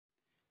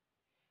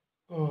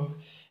Uh,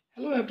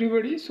 Hello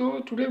everybody.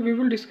 So today we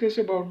will discuss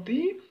about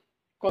the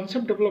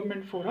concept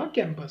development for a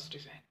campus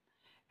design,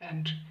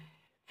 and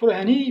for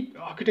any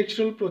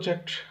architectural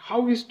project,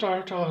 how we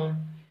start our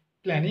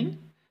planning.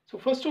 So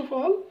first of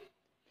all,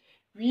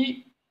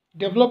 we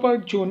develop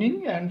our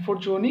zoning, and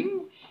for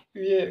zoning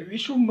we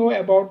should know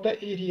about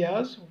the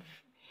areas,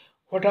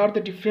 what are the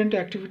different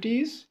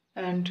activities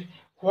and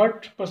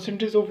what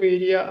percentage of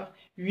area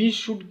we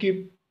should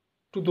give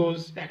to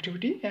those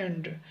activity.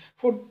 And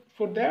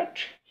for that,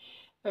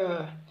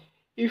 uh,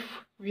 if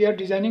we are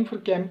designing for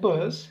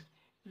campus,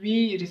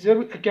 we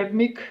reserve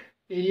academic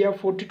area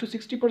 40 to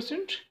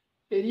 60%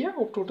 area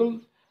of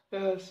total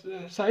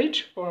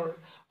site or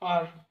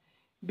our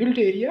built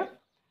area.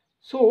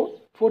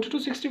 So 40 to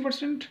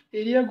 60%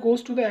 area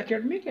goes to the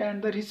academic,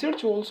 and the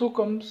research also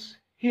comes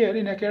here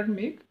in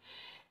academic.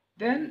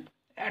 Then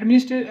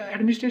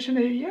administration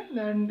area,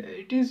 and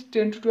it is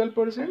 10 to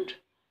 12%.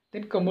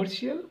 Then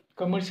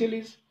commercial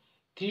is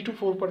 3 to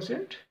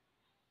 4%.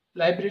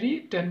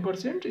 Library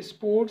 10%,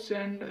 sports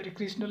and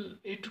recreational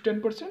 8 to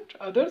 10%,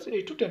 others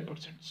 8 to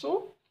 10%.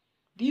 So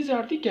these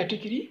are the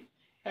category,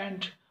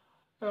 and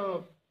uh,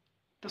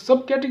 the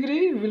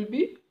subcategory will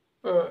be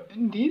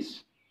in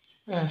these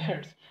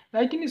heads.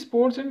 Like in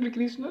sports and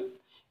recreational,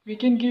 we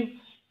can give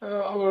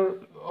our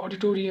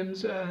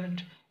auditoriums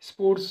and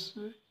sports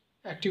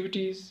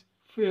activities,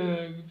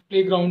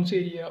 playgrounds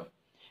area.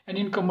 And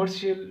in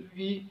commercial,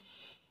 we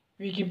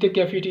give the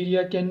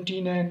cafeteria,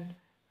 canteen, and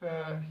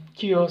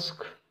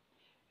kiosk.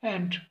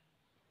 And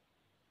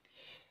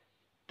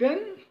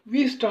then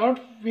we start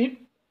with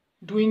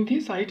doing the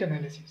site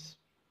analysis.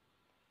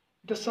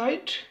 The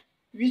site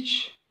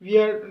which we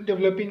are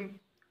developing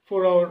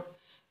for our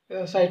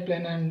site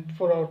plan and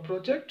for our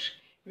project,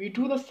 we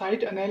do the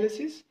site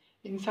analysis.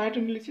 In site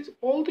analysis,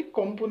 all the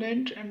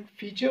component and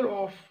feature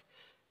of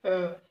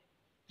uh,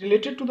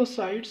 related to the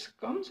sites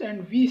comes,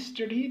 and we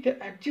study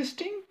the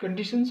existing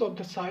conditions of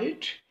the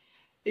site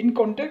in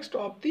context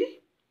of the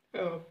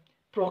uh,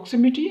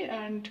 proximity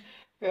and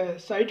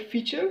site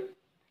feature,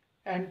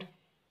 and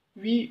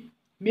we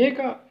make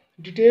a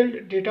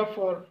detailed data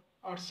for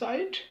our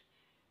site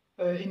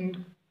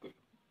in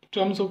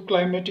terms of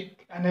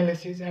climatic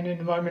analysis and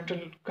environmental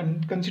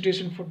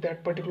consideration for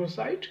that particular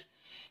site.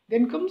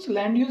 Then comes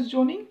land use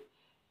zoning,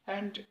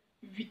 and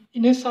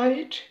in a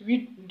site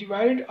we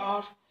divide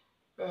our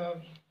uh,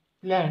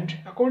 land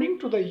according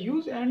to the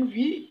use, and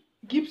we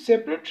give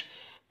separate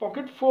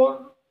pocket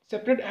for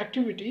separate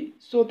activity,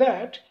 so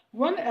that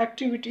one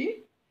activity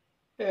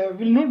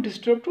will not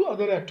disturb to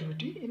other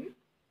activity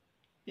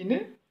in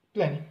a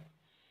planning.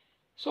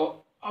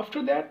 So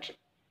after that,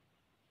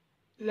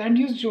 land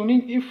use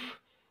zoning, if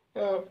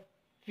uh,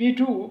 we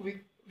do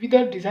with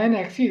a design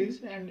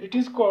axis, and it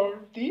is called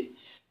the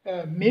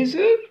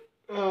major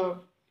uh,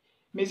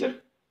 major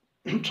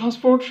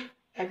transport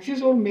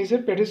axis or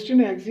major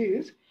pedestrian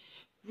axis,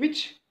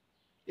 which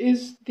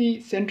is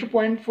the center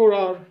point for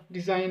our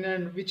design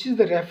and which is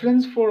the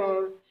reference for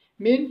our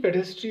main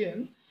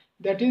pedestrian.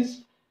 That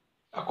is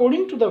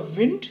according to the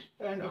wind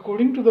and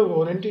according to the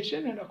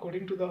orientation and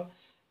according to the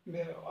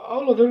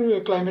all other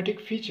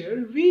climatic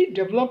feature, we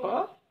develop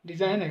a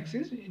design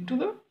axis into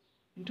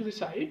the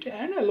site,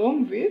 and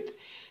along with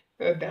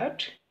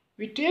that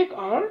we take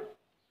our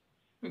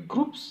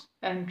groups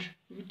and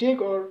we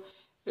take our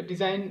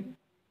design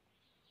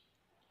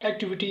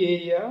activity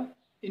area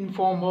in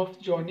form of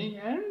zoning,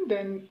 and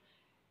then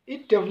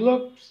it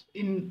develops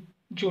in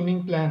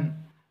zoning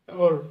plan,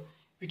 or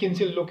we can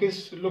say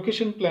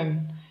location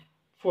plan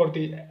for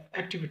the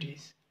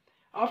activities.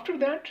 After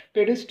that,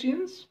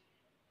 pedestrians,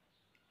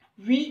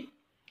 we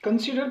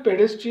consider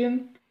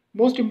pedestrian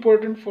most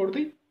important for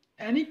the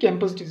any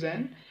campus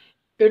design.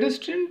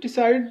 Pedestrian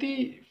decide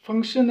the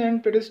function,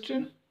 and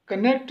pedestrian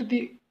connect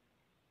the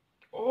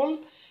all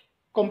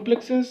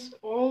complexes,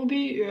 all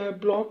the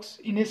blocks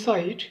in a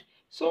site.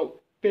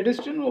 So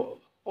pedestrian will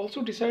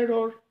also decide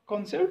our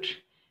concept,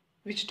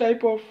 which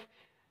type of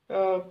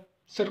uh,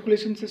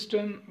 circulation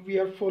system we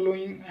are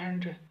following,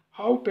 and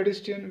how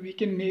pedestrian we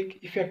can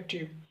make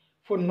effective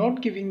for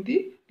not giving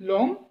the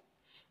long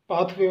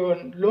pathway or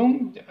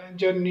long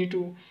journey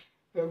to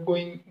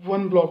going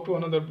one block to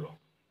another block.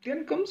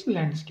 Then comes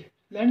landscape.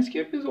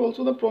 Landscape is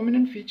also the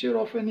prominent feature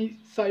of any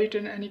site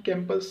and any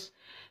campus.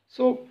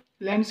 So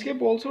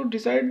landscape also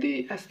decide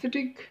the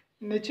aesthetic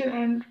nature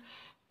and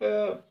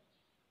uh,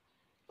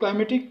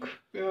 climatic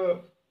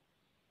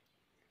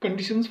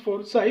conditions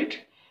for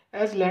site,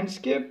 as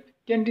landscape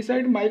can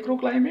decide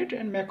microclimate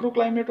and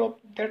macroclimate of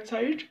that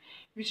site,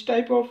 which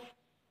type of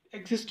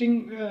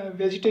existing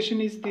vegetation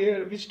is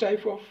there, which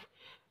type of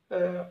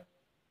uh,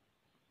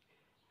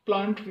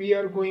 plant we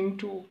are going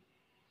to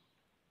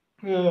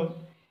uh,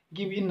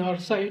 give in our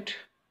site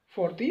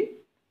for the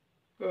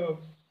uh,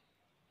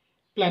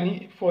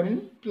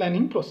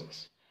 planning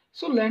process.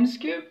 So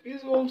landscape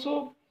is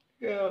also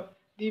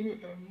the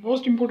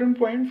most important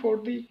point for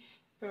the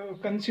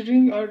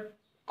considering our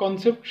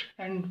concept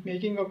and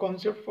making a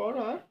concept for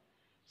our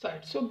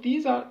site. So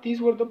these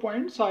were the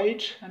points: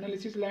 site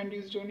analysis, land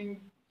use zoning,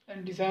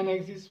 and design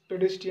axis,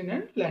 pedestrian,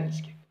 and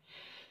landscape.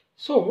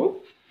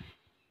 So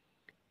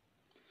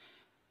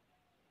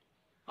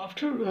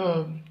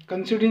after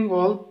considering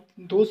all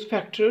those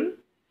factors,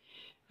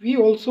 we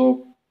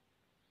also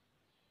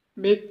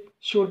make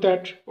sure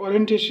that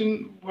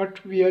orientation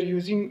what we are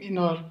using in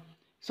our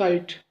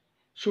site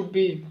should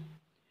be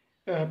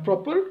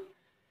proper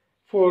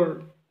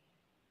for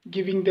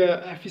giving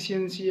the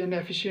efficiency and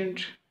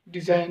efficient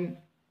design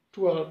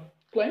to our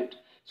client.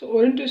 So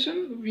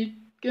orientation, we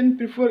can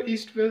prefer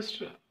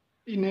east-west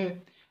in a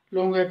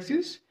long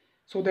axis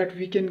so that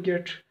we can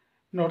get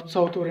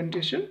north-south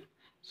orientation.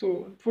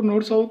 So for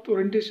north-south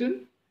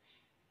orientation,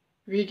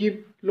 we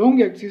give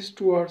long axis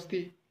towards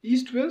the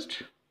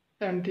east-west,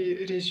 and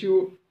the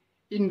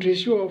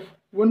ratio of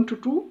 1 to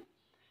 2,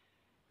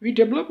 we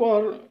develop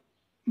our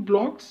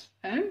blocks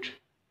and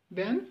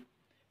then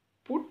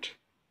put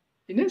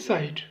in a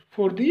side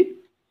for the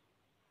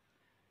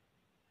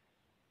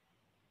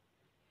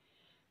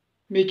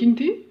making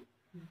the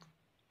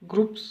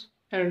groups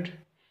and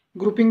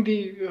grouping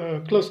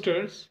the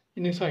clusters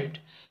in a site.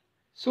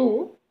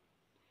 So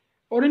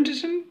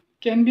orientation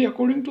can be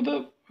according to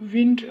the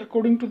wind,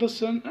 according to the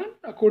sun, and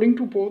according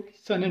to both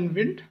sun and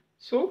wind.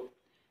 So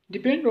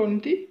depend on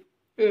the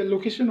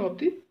location of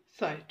the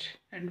site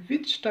and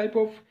which type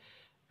of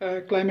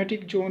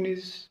climatic zone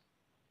is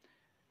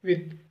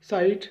with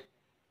site,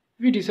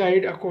 we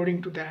decide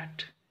according to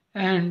that.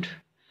 And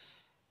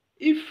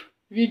if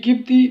we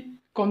give the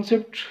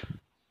concept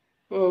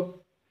uh,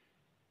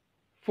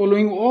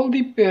 following all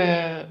the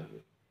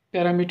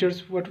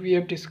parameters what we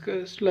have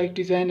discussed, like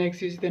design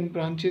axis, then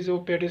branches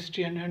of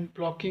pedestrian and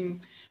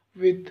blocking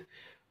with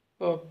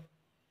uh,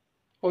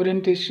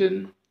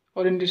 orientation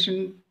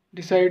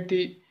decide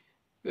the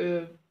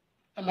uh,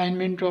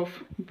 alignment of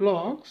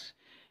blocks,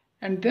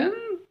 and then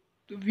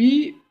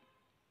we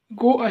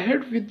go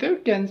ahead with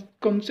the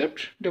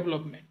concept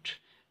development,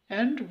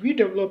 and we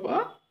develop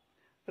a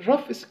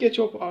rough sketch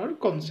of our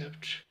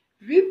concept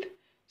with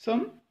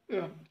some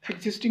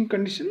existing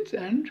conditions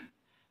and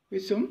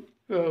with some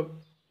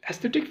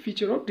aesthetic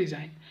feature of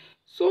design.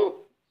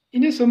 So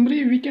in a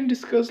summary, we can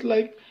discuss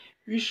like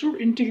we should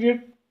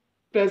integrate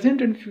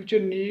present and future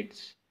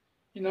needs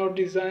in our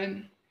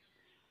design,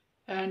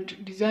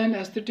 and design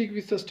aesthetic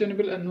with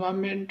sustainable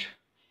environment.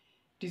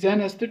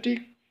 Design aesthetic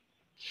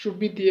should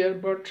be there,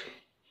 but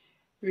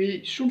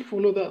we should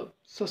follow the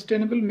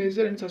sustainable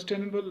measure and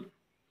sustainable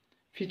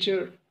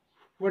feature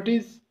what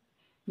is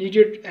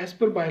needed as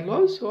per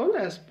bylaws or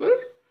as per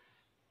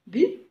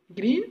the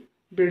green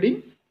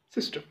building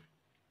system.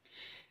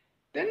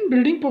 Then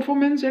building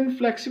performance and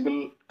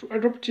flexible to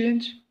adopt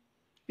change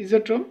is a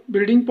term.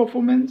 Building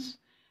performance,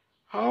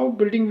 how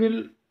building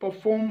will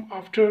perform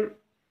after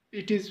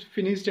it is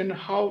finished and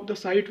how the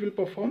site will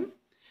perform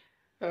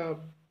uh,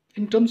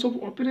 in terms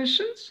of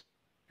operations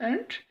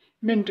and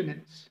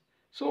maintenance.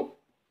 So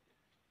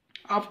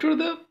after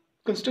the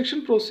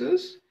construction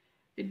process,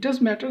 it does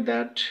matter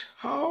that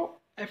how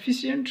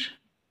efficient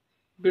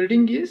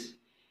building is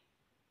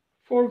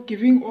for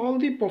giving all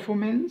the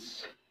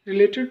performance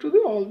related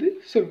to all the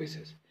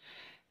services.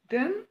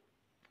 Then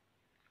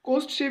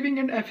cost saving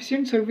and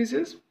efficient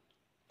services.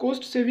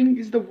 Cost saving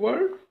is the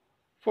word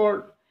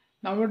for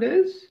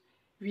nowadays.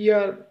 We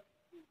are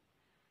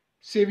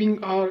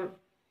saving our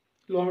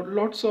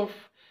lots of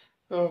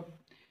uh,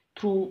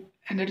 through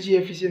energy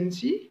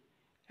efficiency,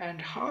 and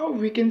how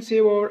we can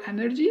save our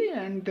energy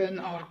and then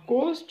our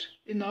cost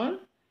in our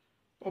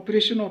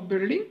operation of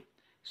building.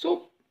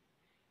 So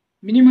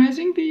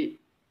minimizing the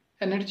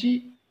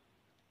energy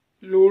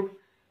load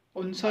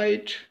on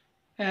site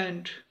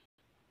and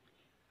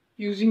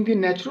using the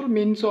natural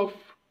means of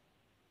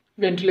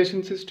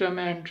ventilation system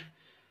and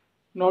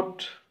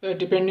not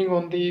depending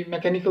on the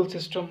mechanical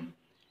system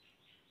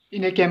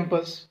in a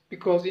campus,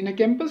 because in a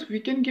campus we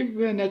can give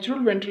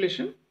natural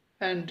ventilation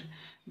and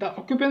the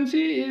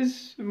occupancy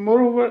is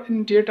moreover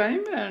in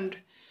daytime, and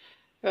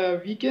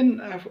we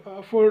can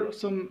afford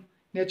some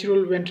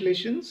natural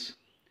ventilations.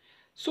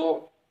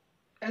 So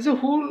as a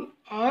whole,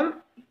 our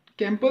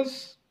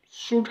campus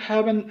should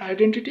have an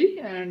identity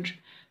and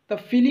the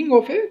feeling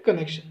of a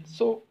connection.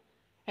 So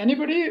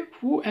anybody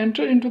who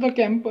enter into the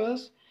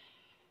campus,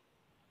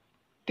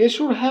 they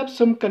should have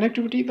some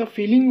connectivity, the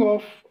feeling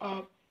of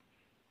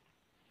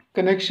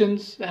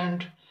connections,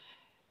 and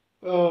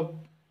uh,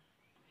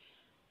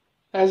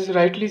 as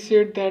rightly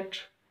said that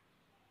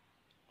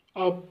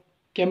a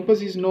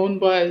campus is known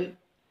by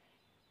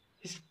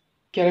its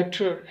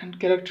character, and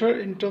character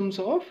in terms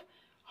of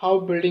how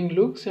building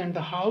looks and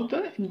how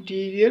the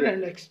interior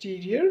and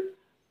exterior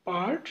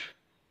part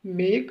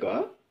make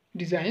a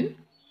design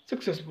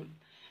successful.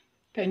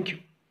 Thank you.